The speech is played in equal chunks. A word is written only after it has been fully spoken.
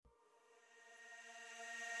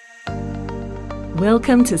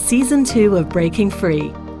Welcome to Season 2 of Breaking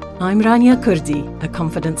Free. I'm Rania Kurdi, a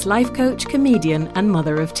confidence life coach, comedian and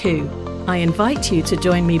mother of two. I invite you to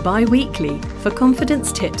join me bi-weekly for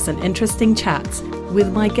confidence tips and interesting chats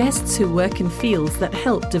with my guests who work in fields that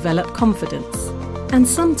help develop confidence. And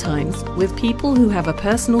sometimes with people who have a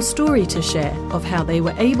personal story to share of how they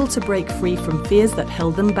were able to break free from fears that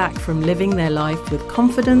held them back from living their life with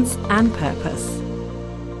confidence and purpose.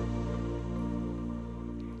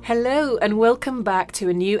 Hello and welcome back to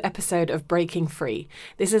a new episode of Breaking Free.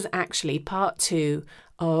 This is actually part 2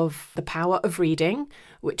 of The Power of Reading,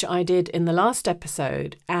 which I did in the last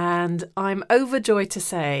episode, and I'm overjoyed to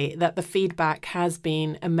say that the feedback has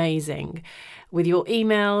been amazing, with your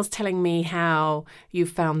emails telling me how you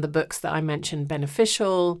found the books that I mentioned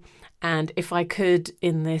beneficial. And if I could,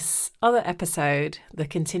 in this other episode, the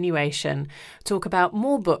continuation, talk about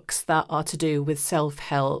more books that are to do with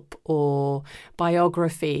self-help or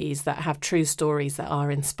biographies that have true stories that are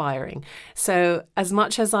inspiring. So as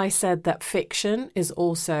much as I said that fiction is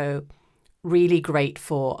also really great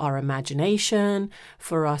for our imagination,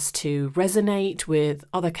 for us to resonate with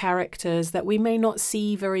other characters that we may not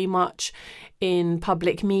see very much in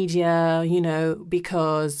public media,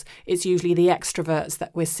 because it's usually the extroverts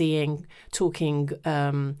that we're seeing talking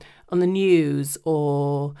on the news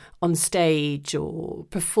or on stage or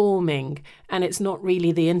performing, and it's not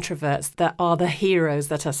really the introverts that are the heroes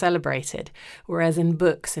that are celebrated. Whereas in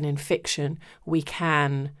books and in fiction, we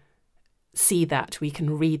can see that, we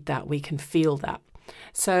can read that, we can feel that.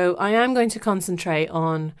 So I am going to concentrate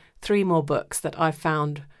on 3 more books that I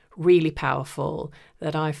found really powerful,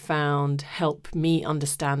 that I found help me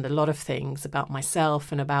understand a lot of things about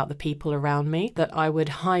myself and about the people around me, that I would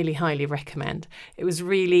highly, highly recommend. It was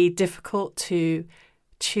really difficult to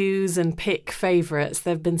choose and pick favourites.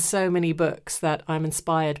 There have been so many books that I'm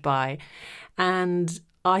inspired by, and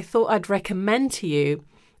I thought I'd recommend to you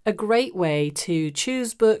a great way to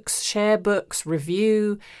choose books, share books,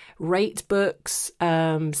 review, rate books,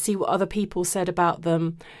 see what other people said about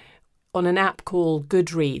them on an app called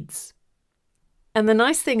Goodreads. And the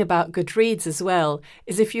nice thing about Goodreads as well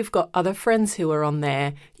is if you've got other friends who are on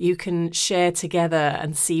there, you can share together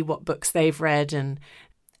and see what books they've read,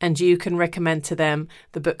 and you can recommend to them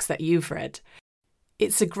the books that you've read.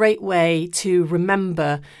 It's a great way to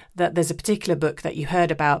remember that there's a particular book that you heard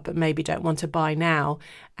about but maybe don't want to buy now,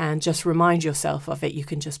 and just remind yourself of it. You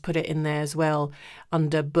can just put it in there as well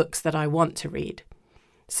under books that I want to read.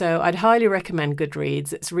 So I'd highly recommend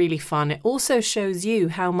Goodreads. It's really fun. It also shows you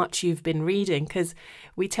how much you've been reading, because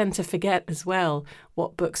we tend to forget as well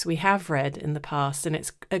what books we have read in the past, and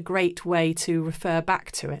it's a great way to refer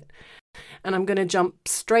back to it. And I'm going to jump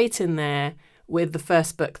straight in there with the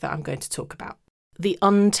first book that I'm going to talk about. The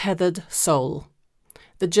Untethered Soul,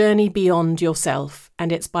 The Journey Beyond Yourself,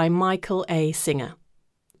 and it's by Michael A. Singer.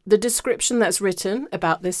 The description that's written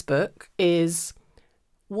about this book is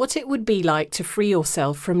what it would be like to free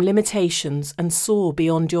yourself from limitations and soar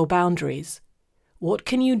beyond your boundaries. What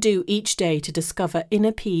can you do each day to discover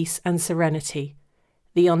inner peace and serenity?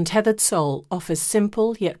 The Untethered Soul offers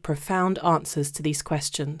simple yet profound answers to these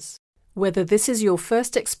questions. Whether this is your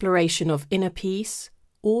first exploration of inner peace,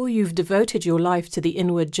 or you've devoted your life to the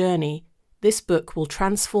inward journey, this book will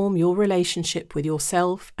transform your relationship with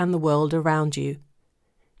yourself and the world around you.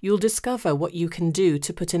 You'll discover what you can do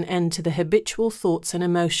to put an end to the habitual thoughts and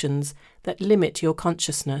emotions that limit your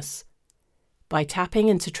consciousness. By tapping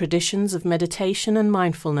into traditions of meditation and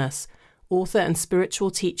mindfulness, author and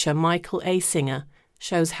spiritual teacher Michael A. Singer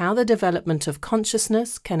shows how the development of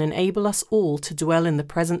consciousness can enable us all to dwell in the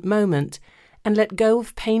present moment and let go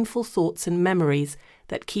of painful thoughts and memories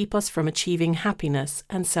that keep us from achieving happiness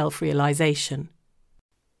and self-realization.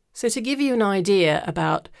 So to give you an idea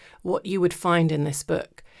about what you would find in this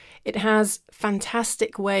book, it has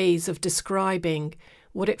fantastic ways of describing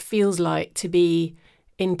what it feels like to be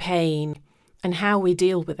in pain and how we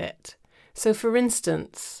deal with it. So for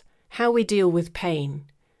instance, how we deal with pain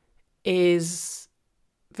is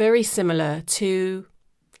very similar to,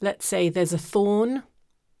 let's say there's a thorn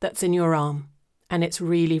that's in your arm and it's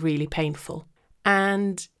really, really painful,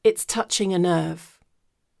 and it's touching a nerve.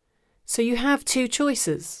 So you have 2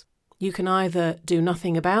 choices. You can either do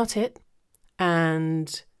nothing about it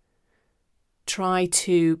and try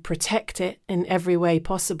to protect it in every way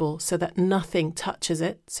possible so that nothing touches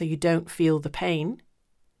it, so you don't feel the pain,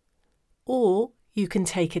 or you can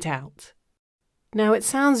take it out. Now, it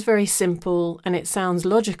sounds very simple and it sounds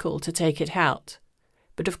logical to take it out,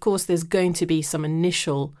 but of course there's going to be some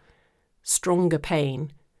initial stronger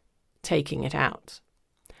pain taking it out.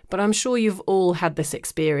 But I'm sure you've all had this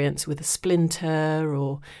experience with a splinter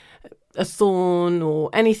or a thorn or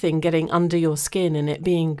anything getting under your skin and it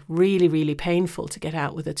being really, really painful to get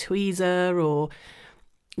out with a tweezer or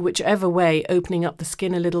whichever way, opening up the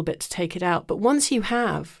skin a little bit to take it out. But once you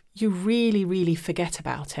have, you really, really forget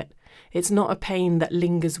about it. It's not a pain that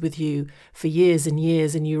lingers with you for years and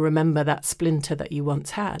years and you remember that splinter that you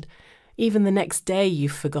once had. Even the next day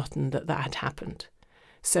you've forgotten that had happened.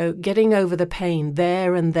 So getting over the pain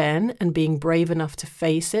there and then and being brave enough to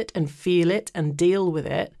face it and feel it and deal with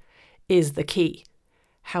it is the key.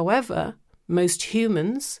 However, most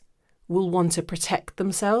humans will want to protect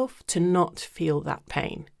themselves to not feel that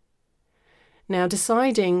pain. Now,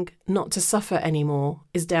 deciding not to suffer anymore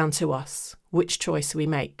is down to us, which choice we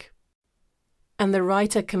make. And the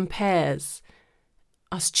writer compares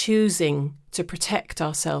us choosing to protect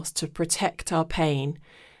ourselves, to protect our pain,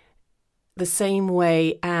 the same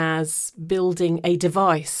way as building a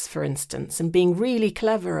device, for instance, and being really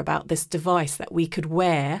clever about this device that we could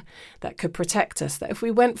wear that could protect us, that if we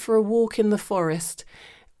went for a walk in the forest,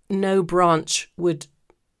 no branch would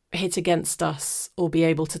hit against us or be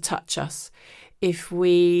able to touch us. If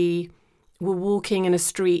we were walking in a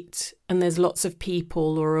street and there's lots of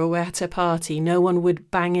people or we're at a party, no one would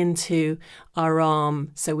bang into our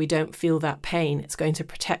arm so we don't feel that pain. It's going to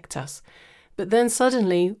protect us. But then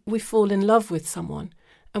suddenly we fall in love with someone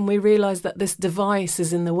and we realize that this device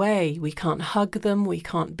is in the way. We can't hug them. We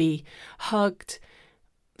can't be hugged.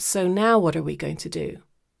 So now what are we going to do?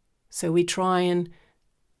 So we try and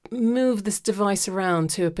move this device around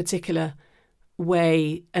to a particular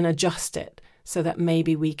way and adjust it so that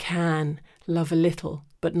maybe we can love a little,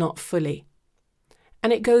 but not fully.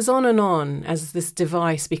 And it goes on as this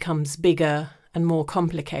device becomes bigger and more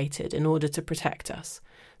complicated in order to protect us.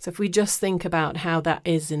 So if we just think about how that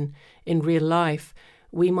is in real life,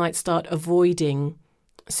 we might start avoiding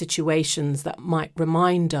situations that might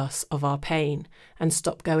remind us of our pain and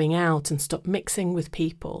stop going out and stop mixing with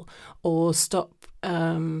people or stop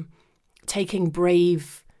taking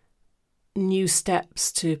brave new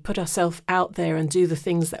steps to put ourselves out there and do the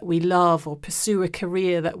things that we love or pursue a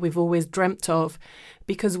career that we've always dreamt of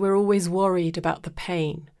because we're always worried about the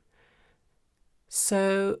pain.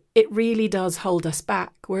 So it really does hold us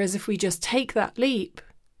back. Whereas if we just take that leap,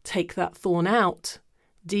 take that thorn out,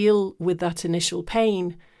 deal with that initial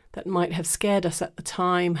pain that might have scared us at the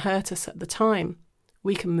time, hurt us at the time,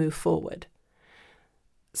 we can move forward.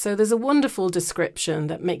 So there's a wonderful description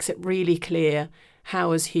that makes it really clear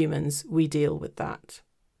how as humans we deal with that.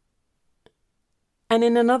 And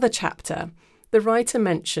in another chapter, the writer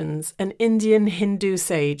mentions an Indian Hindu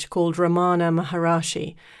sage called Ramana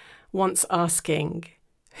Maharshi once asking,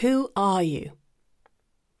 "Who are you?"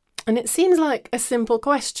 And it seems like a simple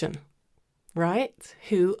question, right?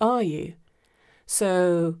 Who are you?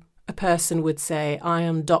 So a person would say, I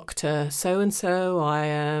am Dr. So-and-so, I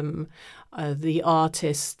am the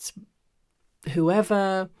artist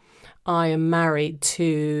whoever, I am married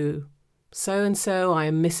to so-and-so, I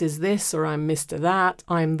am Mrs. this or I'm Mr. that,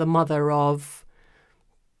 I'm the mother of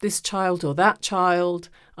this child or that child,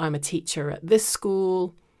 I'm a teacher at this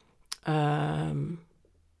school, I'm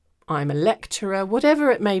a lecturer,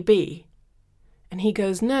 whatever it may be. And he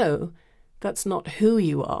goes, no, that's not who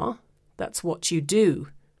you are, that's what you do.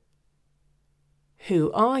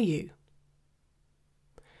 Who are you?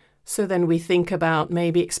 So then we think about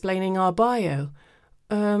maybe explaining our bio.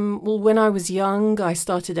 Well, when I was young, I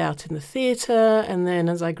started out in the theatre, and then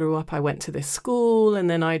as I grew up, I went to this school, and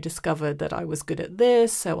then I discovered that I was good at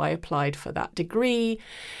this, so I applied for that degree,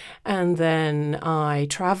 and then I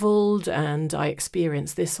travelled, and I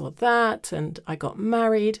experienced this or that, and I got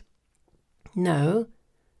married. No,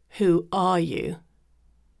 who are you?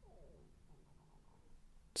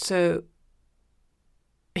 So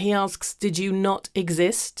he asks, did you not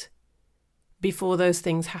exist before those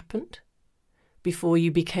things happened? Before you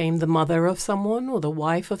became the mother of someone or the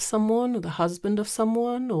wife of someone or the husband of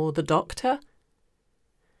someone or the doctor?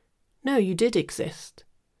 No, you did exist.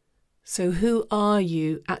 So who are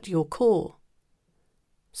you at your core?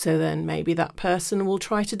 So then maybe that person will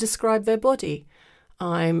try to describe their body.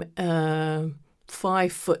 I'm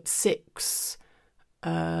 5'6"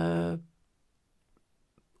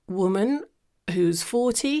 woman who's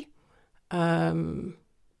 40. I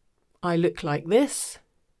look like this.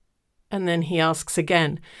 And then he asks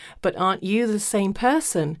again, but aren't you the same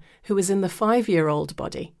person who is in the 5-year-old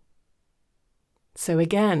body? So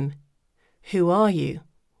again, who are you?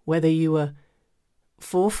 Whether you were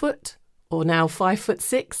 4 foot or now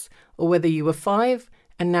 5'6", or whether you were 5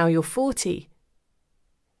 and now you're 40.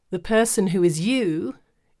 The person who is you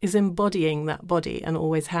is embodying that body and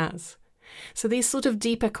always has. So these sort of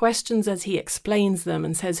deeper questions as he explains them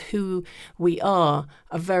and says who we are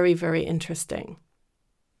very, very interesting.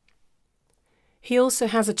 He also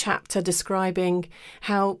has a chapter describing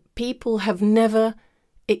how people have never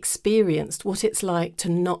experienced what it's like to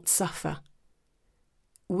not suffer.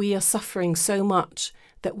 We are suffering so much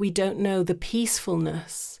that we don't know the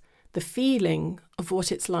peacefulness, the feeling of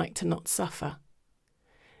what it's like to not suffer.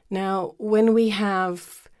 Now, when we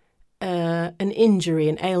have an injury,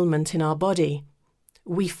 an ailment in our body,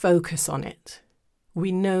 we focus on it.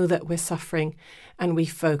 We know that we're suffering and we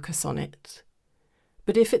focus on it.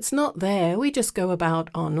 But if it's not there, we just go about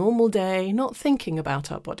our normal day, not thinking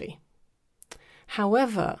about our body.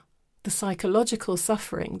 However, the psychological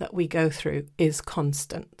suffering that we go through is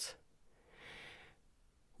constant.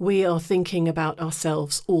 We are thinking about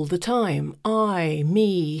ourselves all the time. I,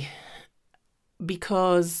 me,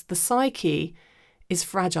 because the psyche is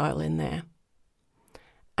fragile in there.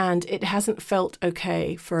 And it hasn't felt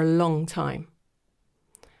okay for a long time.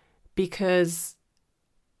 Because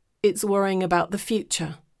it's worrying about the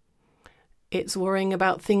future. It's worrying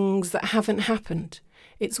about things that haven't happened.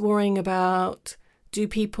 It's worrying about, do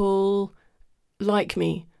people like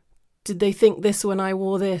me? Did they think this when I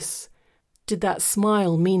wore this? Did that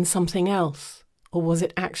smile mean something else? Or was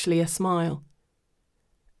it actually a smile?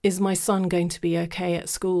 Is my son going to be okay at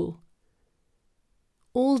school?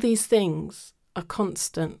 All these things are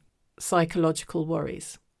constant psychological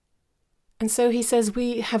worries. And so he says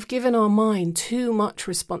we have given our mind too much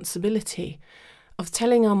responsibility of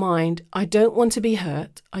telling our mind, I don't want to be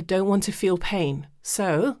hurt, I don't want to feel pain,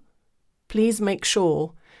 so please make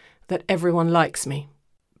sure that everyone likes me.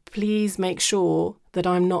 Please make sure that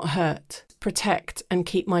I'm not hurt. Protect and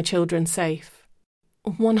keep my children safe.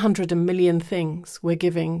 100 million things we're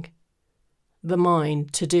giving the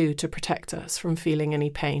mind to do to protect us from feeling any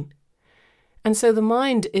pain. And so the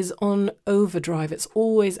mind is on overdrive. It's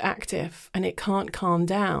always active and it can't calm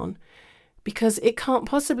down because it can't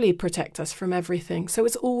possibly protect us from everything. So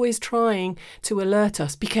it's always trying to alert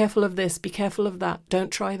us. Be careful of this, be careful of that.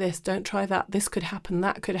 Don't try this, don't try that. This could happen,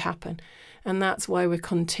 that could happen. And that's why we're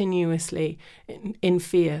continuously in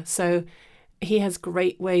fear. So he has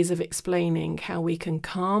great ways of explaining how we can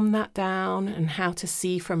calm that down and how to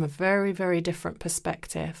see from a very, very different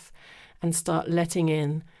perspective and start letting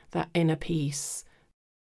in that inner peace.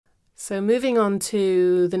 So moving on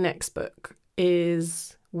to the next book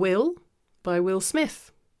is Will by Will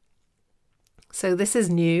Smith. So this is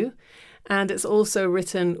new and it's also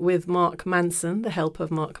written with Mark Manson, the help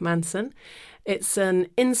of Mark Manson. It's an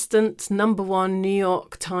instant #1 New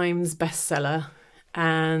York Times bestseller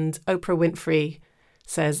and Oprah Winfrey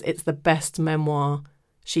says it's the best memoir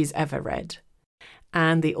she's ever read.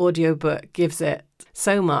 And the audiobook gives it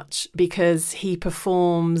so much because he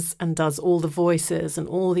performs and does all the voices and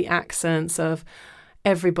all the accents of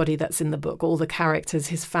everybody that's in the book, all the characters,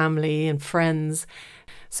 his family and friends.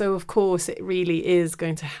 So, of course, it really is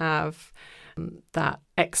going to have that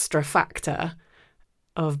extra factor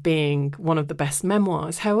of being one of the best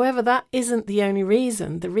memoirs. However, that isn't the only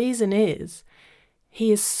reason. The reason is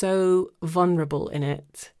he is so vulnerable in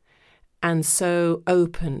it and so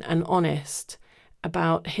open and honest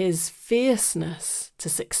about his fierceness to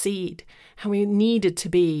succeed, how he needed to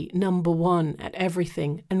be #1 at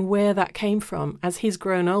everything and where that came from. As he's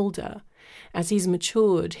grown older, as he's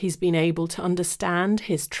matured, he's been able to understand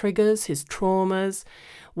his triggers, his traumas,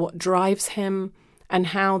 what drives him, and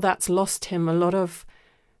how that's lost him a lot of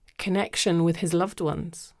connection with his loved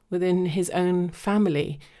ones, within his own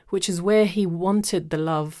family, which is where he wanted the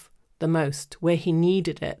love the most, where he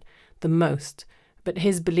needed it the most. But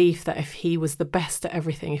his belief that if he was the best at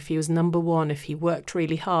everything, if he was #1, if he worked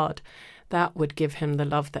really hard, that would give him the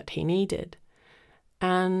love that he needed.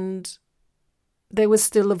 And there was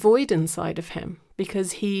still a void inside of him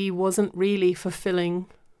because he wasn't really fulfilling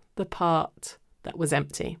the part that was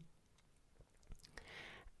empty.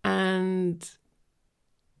 And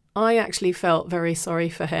I actually felt very sorry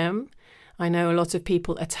for him. I know a lot of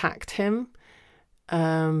people attacked him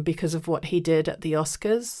because of what he did at the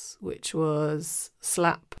Oscars, which was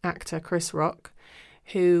slap actor Chris Rock,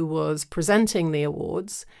 who was presenting the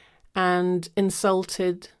awards and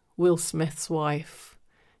insulted Will Smith's wife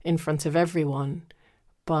in front of everyone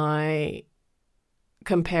by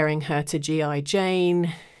comparing her to G.I.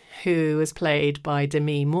 Jane, who was played by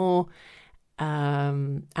Demi Moore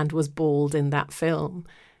and was bald in that film,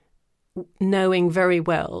 knowing very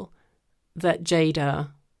well that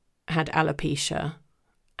Jada had alopecia,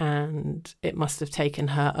 and it must have taken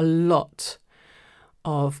her a lot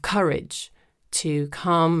of courage to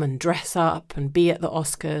come and dress up and be at the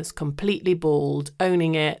Oscars completely bald,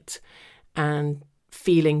 owning it, and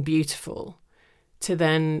feeling beautiful to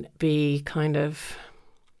then be kind of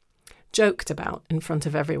joked about in front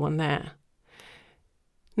of everyone there.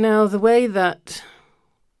 Now, the way that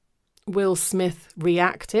Will Smith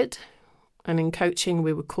reacted, and in coaching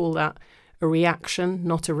we would call that a reaction,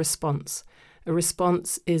 not a response. A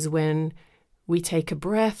response is when we take a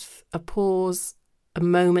breath, a pause, a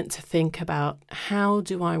moment to think about, how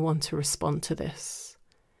do I want to respond to this?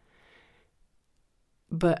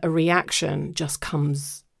 But a reaction just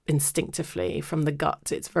comes instinctively from the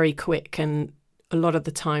gut. It's very quick, and a lot of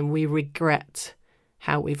the time we regret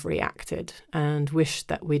how we've reacted and wish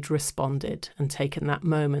that we'd responded and taken that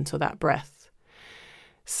moment or that breath.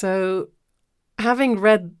 So, having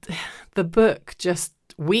read the book just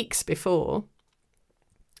weeks before,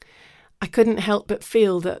 I couldn't help but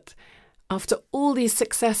feel that after all these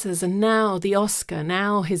successes and now the Oscar,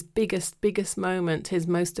 now his biggest moment, his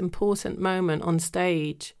most important moment on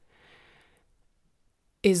stage,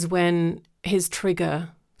 is when his trigger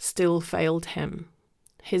still failed him.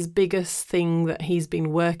 His biggest thing that he's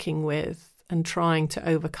been working with and trying to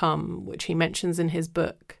overcome, which he mentions in his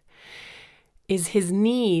book, is his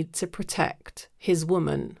need to protect his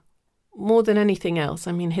woman more than anything else.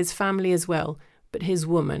 I mean, his family as well, but his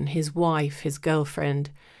woman, his wife, his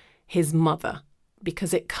girlfriend, his mother,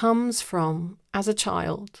 because it comes from, as a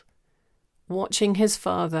child, watching his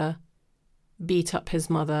father beat up his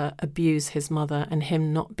mother, abuse his mother, and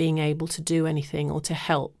him not being able to do anything or to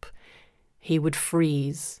help. He would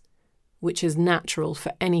freeze, which is natural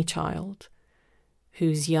for any child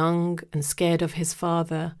who's young and scared of his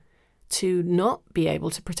father, to not be able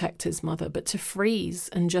to protect his mother, but to freeze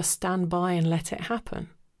and just stand by and let it happen.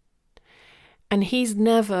 And he's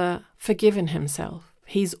never forgiven himself.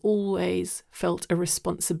 He's always felt a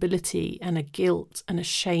responsibility and a guilt and a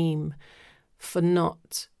shame for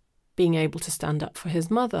not being able to stand up for his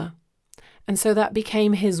mother. And so that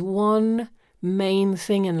became his one main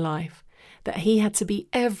thing in life, that he had to be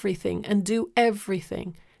everything and do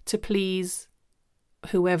everything to please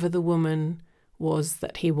whoever the woman was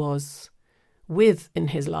that he was with in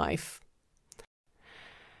his life.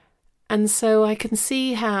 And so I can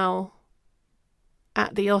see how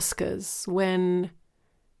at the Oscars, when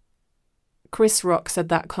Chris Rock said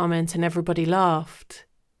that comment and everybody laughed,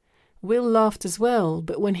 Will laughed as well,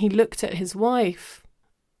 but when he looked at his wife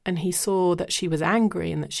and he saw that she was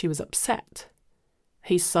angry and that she was upset,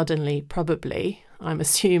 he suddenly, probably, I'm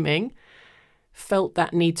assuming, felt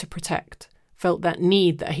that need to protect, felt that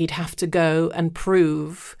need that he'd have to go and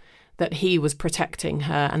prove that he was protecting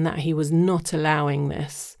her and that he was not allowing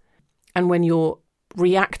this. And when you're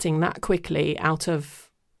reacting that quickly out of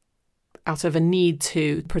a need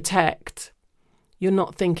to protect, you're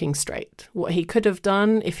not thinking straight. What he could have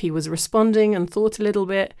done if he was responding and thought a little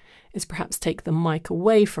bit is perhaps take the mic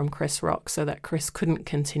away from Chris Rock so that Chris couldn't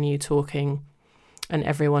continue talking and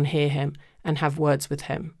everyone hear him and have words with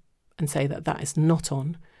him and say that that is not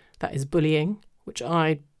on, that is bullying, which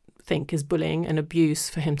I think is bullying and abuse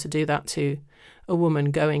for him to do that to a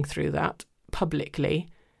woman going through that publicly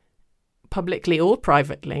or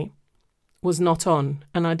privately, was not on.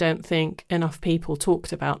 And I don't think enough people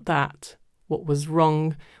talked about that. What was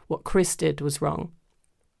wrong, what Chris did was wrong.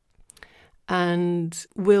 And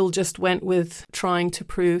Will just went with trying to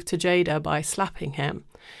prove to Jada by slapping him.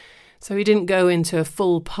 So he didn't go into a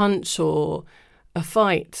full punch or a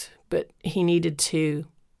fight, but he needed to,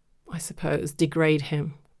 I suppose, degrade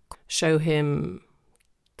him, show him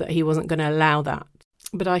that he wasn't going to allow that.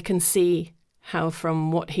 But I can see how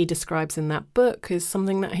from what he describes in that book is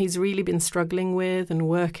something that he's really been struggling with and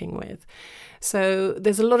working with. So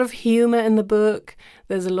there's a lot of humour in the book.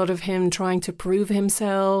 There's a lot of him trying to prove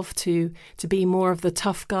himself, to be more of the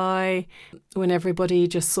tough guy when everybody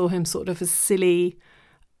just saw him sort of as silly.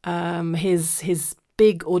 His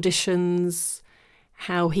big auditions,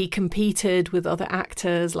 how he competed with other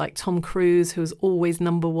actors like Tom Cruise, who was always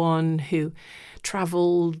number one, who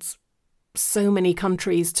travelled so many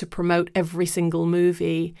countries to promote every single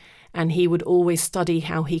movie, and he would always study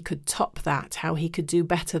how he could top that, how he could do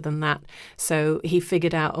better than that. So he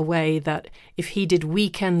figured out a way that if he did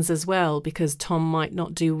weekends as well, because Tom might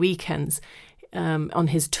not do weekends on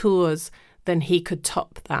his tours, then he could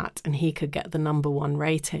top that and he could get the number one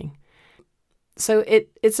rating. So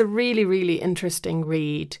it's a really, really interesting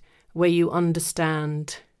read where you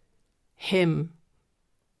understand him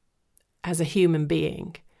as a human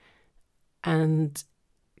being, and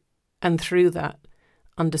through that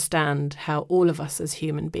understand how all of us as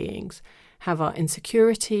human beings have our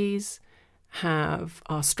insecurities, have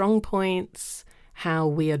our strong points, how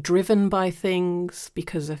we are driven by things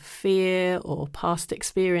because of fear or past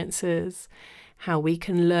experiences, how we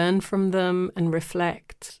can learn from them and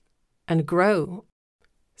reflect and grow.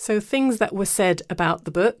 So things that were said about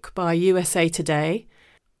the book by USA Today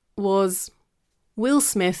was, Will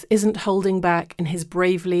Smith isn't holding back in his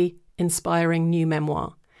bravely inspiring new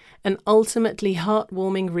memoir. An ultimately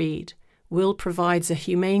heartwarming read, Will provides a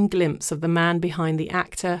humane glimpse of the man behind the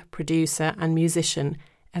actor, producer and musician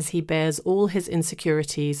as he bears all his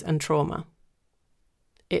insecurities and trauma.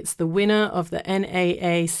 It's the winner of the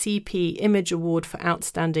NAACP Image Award for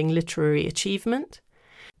Outstanding Literary Achievement,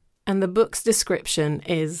 and the book's description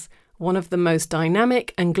is one of the most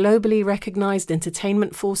dynamic and globally recognized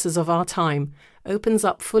entertainment forces of our time, opens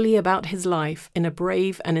up fully about his life in a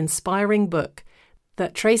brave and inspiring book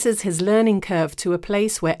that traces his learning curve to a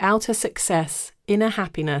place where outer success, inner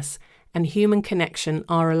happiness, and human connection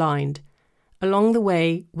are aligned. Along the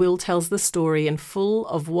way, Will tells the story in full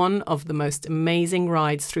of one of the most amazing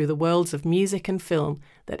rides through the worlds of music and film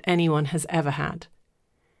that anyone has ever had.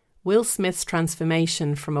 Will Smith's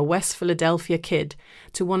transformation from a West Philadelphia kid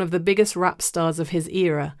to one of the biggest rap stars of his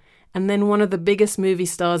era, and then one of the biggest movie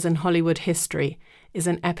stars in Hollywood history, is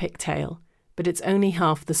an epic tale, but it's only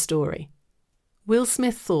half the story. Will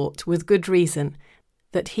Smith thought, with good reason,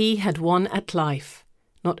 that he had won at life.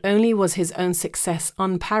 Not only was his own success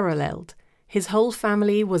unparalleled, his whole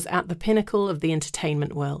family was at the pinnacle of the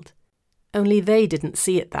entertainment world. Only they didn't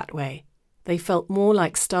see it that way. They felt more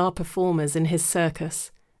like star performers in his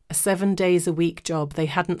circus, a 7-days-a-week job they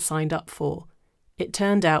hadn't signed up for. It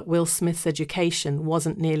turned out Will Smith's education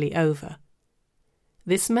wasn't nearly over.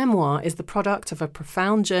 This memoir is the product of a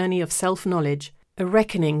profound journey of self-knowledge, a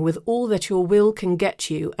reckoning with all that your will can get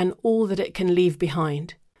you and all that it can leave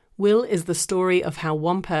behind. Will is the story of how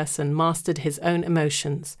one person mastered his own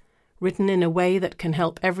emotions, written in a way that can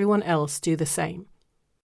help everyone else do the same.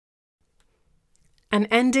 And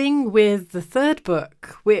ending with the third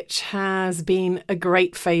book, which has been a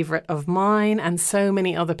great favourite of mine and so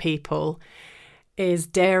many other people, is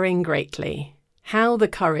Daring Greatly: How the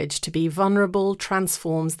Courage to be Vulnerable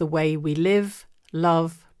Transforms the Way We Live,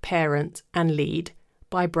 Love, Parent and Lead,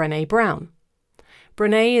 by Brené Brown.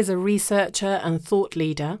 Brené is a researcher and thought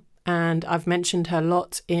leader, and I've mentioned her a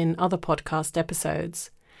lot in other podcast episodes.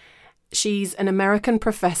 She's an American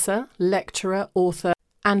professor, lecturer, author,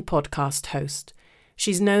 and podcast host.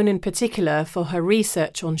 She's known in particular for her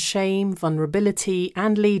research on shame, vulnerability,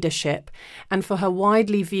 and leadership, and for her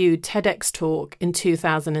widely viewed TEDx talk in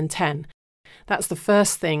 2010. That's the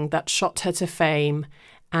first thing that shot her to fame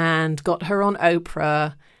and got her on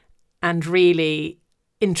Oprah and really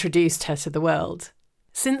introduced her to the world.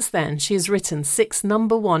 Since then, she has written 6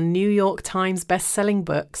 #1 New York Times best-selling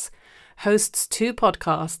books, hosts 2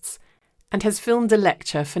 podcasts, and has filmed a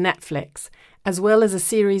lecture for Netflix, as well as a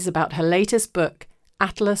series about her latest book,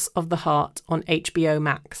 Atlas of the Heart, on HBO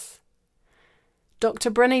Max. Dr.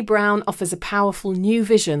 Brené Brown offers a powerful new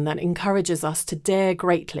vision that encourages us to dare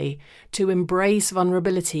greatly, to embrace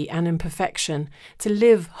vulnerability and imperfection, to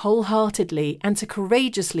live wholeheartedly, and to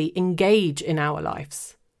courageously engage in our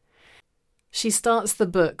lives. She starts the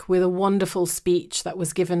book with a wonderful speech that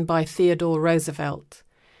was given by Theodore Roosevelt,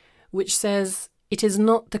 which says, "It is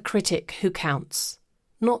not the critic who counts,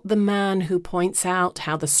 not the man who points out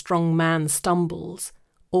how the strong man stumbles,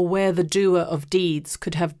 or where the doer of deeds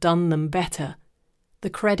could have done them better. The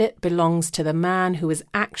credit belongs to the man who is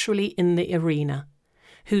actually in the arena,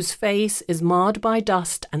 whose face is marred by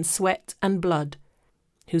dust and sweat and blood,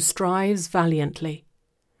 who strives valiantly,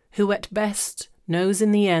 who at best knows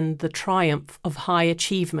in the end the triumph of high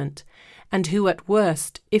achievement, and who at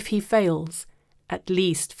worst, if he fails, at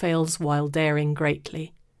least fails while daring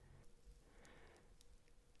greatly."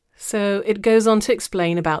 So it goes on to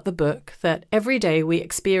explain about the book that every day we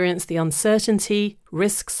experience the uncertainty,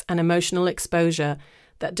 risks and emotional exposure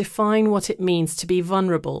that define what it means to be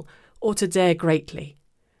vulnerable or to dare greatly.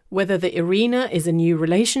 Whether the arena is a new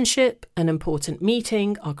relationship, an important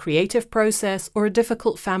meeting, our creative process, or a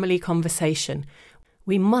difficult family conversation,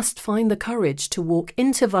 we must find the courage to walk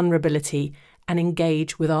into vulnerability and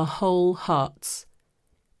engage with our whole hearts.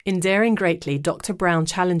 In Daring Greatly, Dr. Brown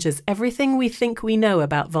challenges everything we think we know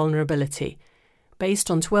about vulnerability. Based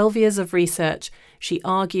on 12 years of research, she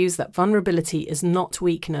argues that vulnerability is not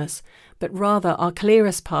weakness, but rather our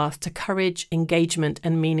clearest path to courage, engagement,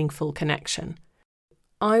 and meaningful connection.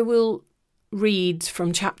 I will read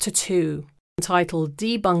from Chapter 2, entitled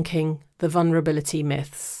Debunking the Vulnerability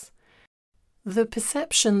Myths. The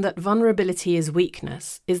perception that vulnerability is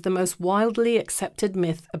weakness is the most widely accepted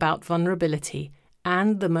myth about vulnerability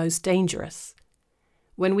and the most dangerous.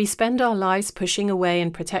 When we spend our lives pushing away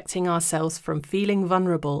and protecting ourselves from feeling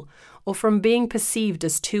vulnerable or from being perceived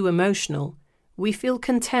as too emotional, We feel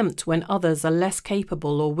contempt when others are less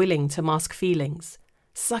capable or willing to mask feelings.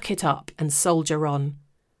 Suck it up and soldier on.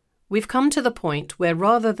 We've come to the point where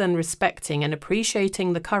rather than respecting and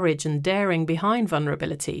appreciating the courage and daring behind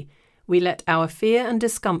vulnerability, we let our fear and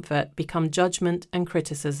discomfort become judgment and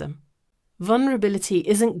criticism. Vulnerability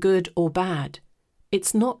isn't good or bad.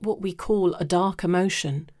 It's not what we call a dark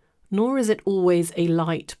emotion, nor is it always a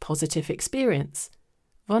light, positive experience.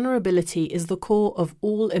 Vulnerability is the core of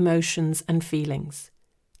all emotions and feelings.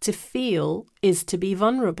 To feel is to be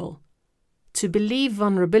vulnerable. To believe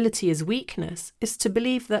vulnerability is weakness is to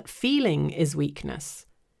believe that feeling is weakness.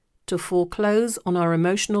 To foreclose on our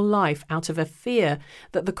emotional life out of a fear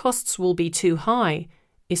that the costs will be too high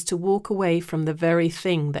is to walk away from the very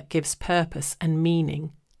thing that gives purpose and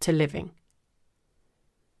meaning to living.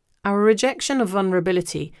 Our rejection of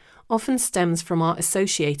vulnerability often stems from our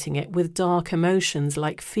associating it with dark emotions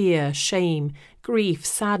like fear, shame, grief,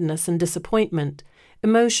 sadness, and disappointment,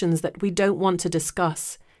 emotions that we don't want to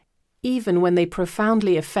discuss, even when they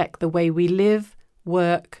profoundly affect the way we live,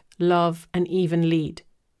 work, love, and even lead.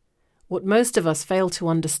 What most of us fail to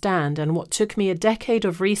understand, and what took me a decade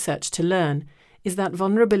of research to learn, is that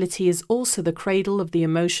vulnerability is also the cradle of the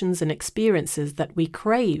emotions and experiences that we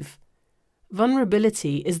crave.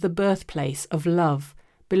 Vulnerability is the birthplace of love,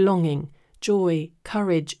 belonging, joy,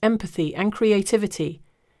 courage, empathy, and creativity.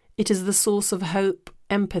 It is the source of hope,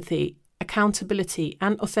 empathy, accountability,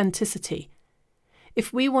 and authenticity.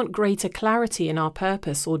 If we want greater clarity in our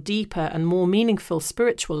purpose or deeper and more meaningful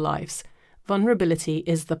spiritual lives, vulnerability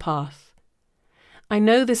is the path. I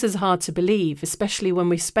know this is hard to believe, especially when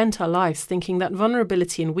we've spent our lives thinking that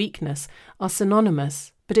vulnerability and weakness are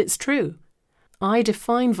synonymous, but it's true. I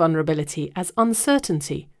define vulnerability as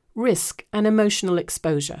uncertainty, risk, and emotional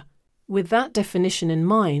exposure. With that definition in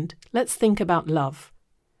mind, let's think about love.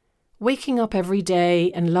 Waking up every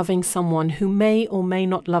day and loving someone who may or may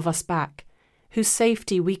not love us back, whose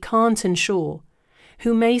safety we can't ensure,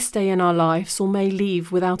 who may stay in our lives or may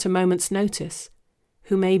leave without a moment's notice,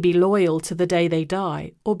 who may be loyal to the day they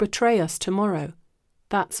die or betray us tomorrow.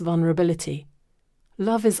 That's vulnerability.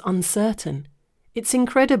 Love is uncertain. It's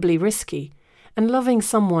incredibly risky, and loving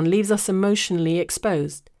someone leaves us emotionally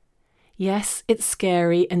exposed. Yes, it's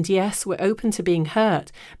scary, and yes, we're open to being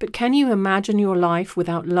hurt, but can you imagine your life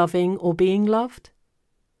without loving or being loved?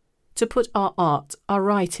 To put our art, our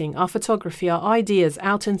writing, our photography, our ideas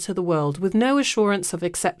out into the world with no assurance of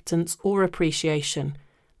acceptance or appreciation,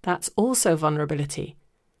 that's also vulnerability.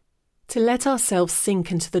 To let ourselves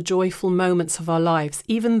sink into the joyful moments of our lives,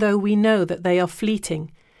 even though we know that they are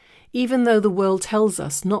fleeting, even though the world tells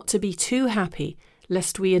us not to be too happy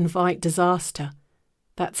lest we invite disaster,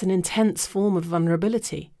 that's an intense form of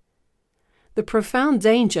vulnerability. The profound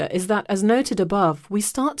danger is that, as noted above, we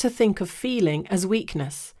start to think of feeling as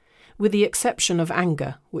weakness, with the exception of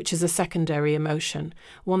anger, which is a secondary emotion,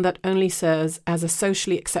 one that only serves as a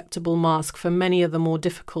socially acceptable mask for many of the more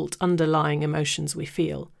difficult underlying emotions we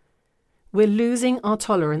feel. We're losing our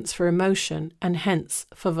tolerance for emotion and hence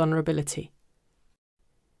for vulnerability.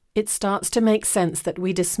 It starts to make sense that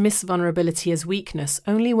we dismiss vulnerability as weakness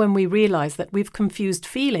only when we realize that we've confused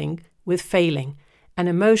feeling with failing and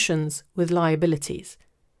emotions with liabilities.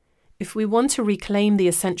 If we want to reclaim the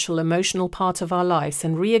essential emotional part of our lives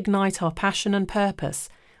and reignite our passion and purpose,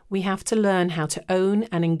 we have to learn how to own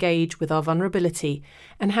and engage with our vulnerability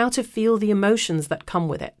and how to feel the emotions that come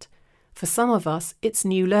with it. For some of us, it's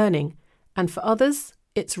new learning, and for others,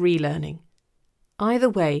 it's relearning.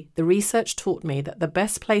 Either way, the research taught me that the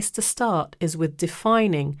best place to start is with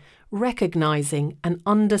defining, recognizing, and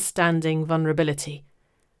understanding vulnerability.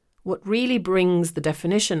 What really brings the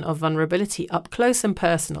definition of vulnerability up close and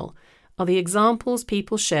personal are the examples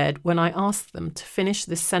people shared when I asked them to finish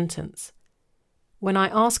this sentence. When I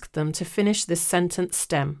asked them to finish this sentence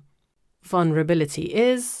stem, vulnerability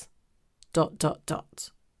is ...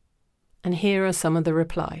 And here are some of the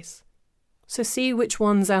replies. So see which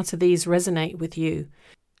ones out of these resonate with you.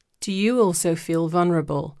 Do you also feel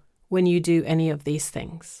vulnerable when you do any of these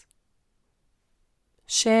things?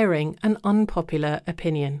 Sharing an unpopular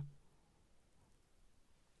opinion.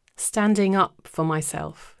 Standing up for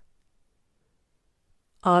myself.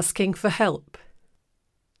 Asking for help.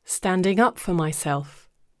 Standing up for myself.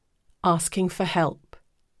 Asking for help.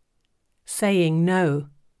 Saying no.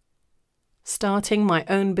 Starting my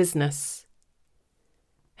own business.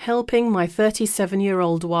 Helping my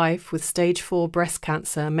 37-year-old wife with stage 4 breast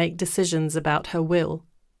cancer make decisions about her will.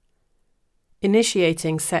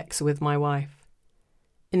 Initiating sex with my wife.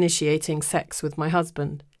 Initiating sex with my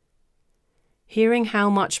husband. Hearing how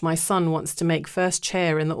much my son wants to make first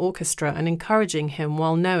chair in the orchestra and encouraging him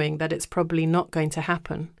while knowing that it's probably not going to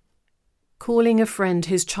happen. calling a friend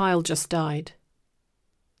whose child just died,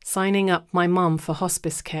 signing up my mum for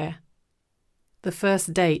hospice care, the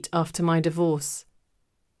first date after my divorce,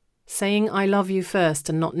 saying I love you first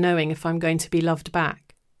and not knowing if I'm going to be loved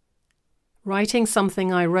back, writing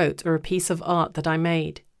something I wrote or a piece of art that I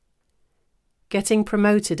made, getting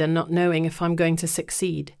promoted and not knowing if I'm going to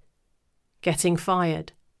succeed, getting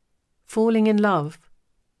fired, falling in love,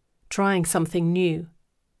 trying something new,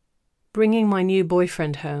 bringing my new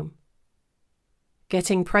boyfriend home,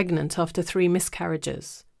 getting pregnant after 3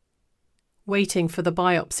 miscarriages, waiting for the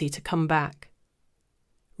biopsy to come back,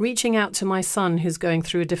 reaching out to my son who's going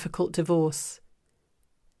through a difficult divorce,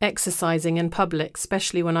 exercising in public,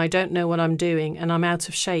 especially when I don't know what I'm doing and I'm out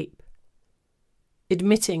of shape,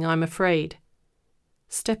 admitting I'm afraid,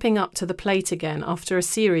 stepping up to the plate again after a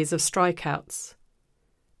series of strikeouts,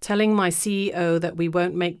 telling my CEO that we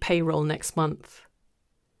won't make payroll next month,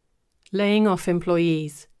 laying off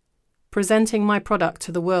employees, presenting my product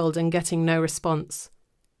to the world and getting no response,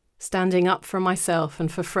 standing up for myself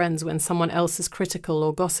and for friends when someone else is critical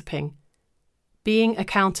or gossiping, being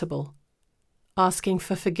accountable, asking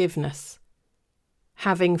for forgiveness,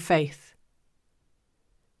 having faith.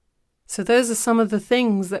 So those are some of the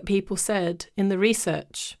things that people said in the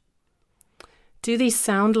research. Do these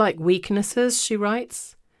sound like weaknesses, she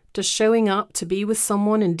writes? Does showing up to be with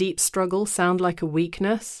someone in deep struggle sound like a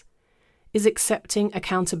weakness? Is accepting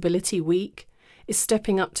accountability weak? Is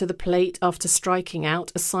stepping up to the plate after striking out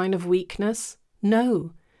a sign of weakness?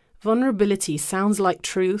 No. Vulnerability sounds like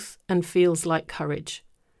truth and feels like courage.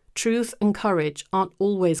 Truth and courage aren't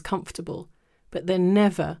always comfortable, but they're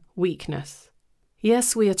never weakness.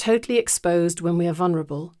 Yes, we are totally exposed when we are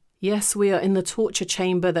vulnerable. Yes, we are in the torture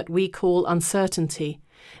chamber that we call uncertainty.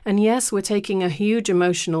 And yes, we're taking a huge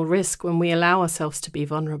emotional risk when we allow ourselves to be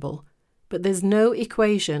vulnerable. But there's no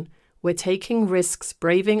equation where taking risks,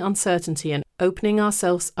 braving uncertainty, and opening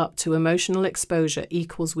ourselves up to emotional exposure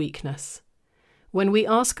equals weakness. When we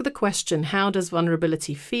ask the question, how does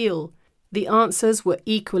vulnerability feel? The answers were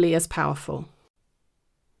equally as powerful.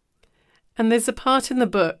 And there's a part in the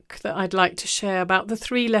book that I'd like to share about the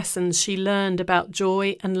 3 lessons she learned about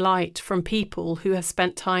joy and light from people who have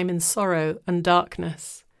spent time in sorrow and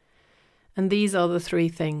darkness. And these are the 3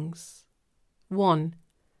 things. 1.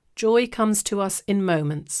 Joy comes to us in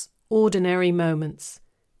moments, ordinary moments.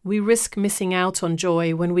 We risk missing out on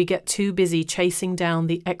joy when we get too busy chasing down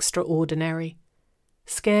the extraordinary.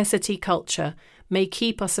 Scarcity culture may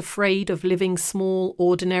keep us afraid of living small,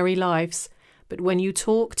 ordinary lives, but when you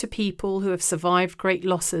talk to people who have survived great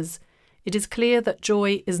losses, it is clear that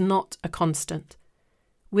joy is not a constant.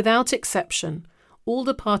 Without exception, all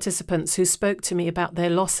the participants who spoke to me about their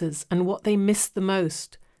losses and what they missed the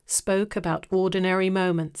most spoke about ordinary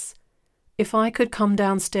moments. If I could come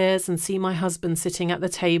downstairs and see my husband sitting at the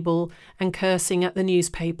table and cursing at the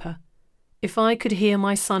newspaper. If I could hear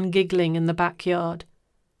my son giggling in the backyard.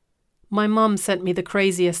 My mum sent me the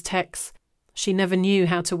craziest texts. She never knew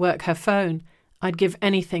how to work her phone. I'd give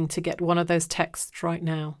anything to get one of those texts right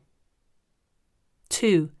now.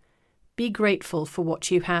 2. Be grateful for what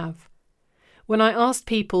you have. When I asked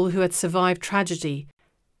people who had survived tragedy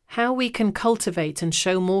how we can cultivate and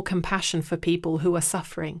show more compassion for people who are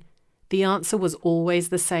suffering, the answer was always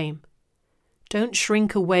the same. Don't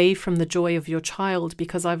shrink away from the joy of your child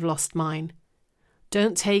because I've lost mine.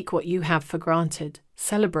 Don't take what you have for granted.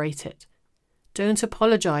 Celebrate it. Don't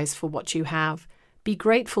apologize for what you have. Be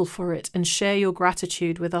grateful for it and share your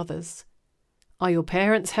gratitude with others. Are your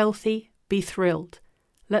parents healthy? Be thrilled.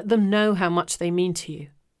 Let them know how much they mean to you.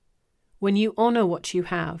 When you honor what you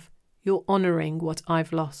have, you're honoring what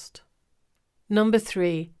I've lost.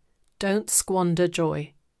 3, don't squander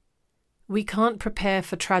joy. We can't prepare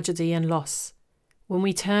for tragedy and loss. When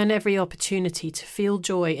we turn every opportunity to feel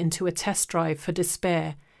joy into a test drive for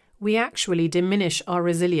despair, we actually diminish our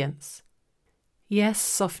resilience. Yes,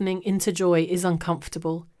 softening into joy is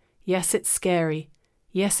uncomfortable. Yes, it's scary.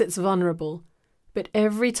 Yes, it's vulnerable. But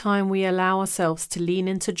every time we allow ourselves to lean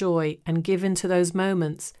into joy and give into those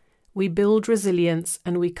moments, we build resilience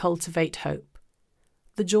and we cultivate hope.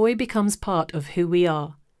 The joy becomes part of who we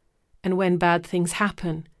are. And when bad things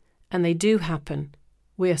happen, and they do happen,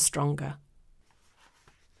 we're stronger.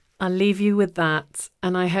 I'll leave you with that,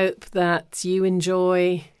 and I hope that you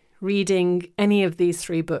enjoy reading any of these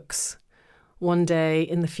 3 books one day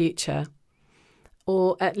in the future,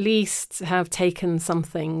 or at least have taken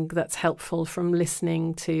something that's helpful from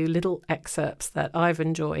listening to little excerpts that I've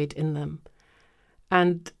enjoyed in them.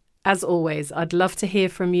 And as always, I'd love to hear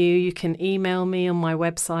from you. You can email me on my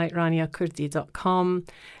website, raniakurdi.com.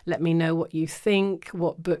 Let me know what you think,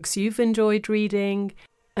 what books you've enjoyed reading.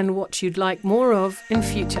 and what you'd like more of in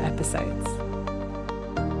future episodes.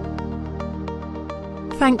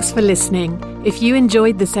 Thanks for listening. If you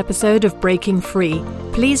enjoyed this episode of Breaking Free,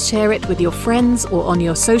 please share it with your friends or on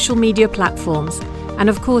your social media platforms. And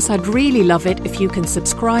of course, I'd really love it if you can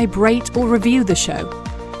subscribe, rate or review the show.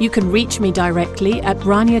 You can reach me directly at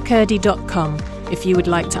raniakurdi.com if you would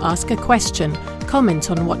like to ask a question, comment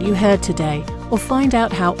on what you heard today, or find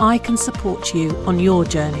out how I can support you on your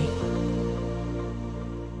journey.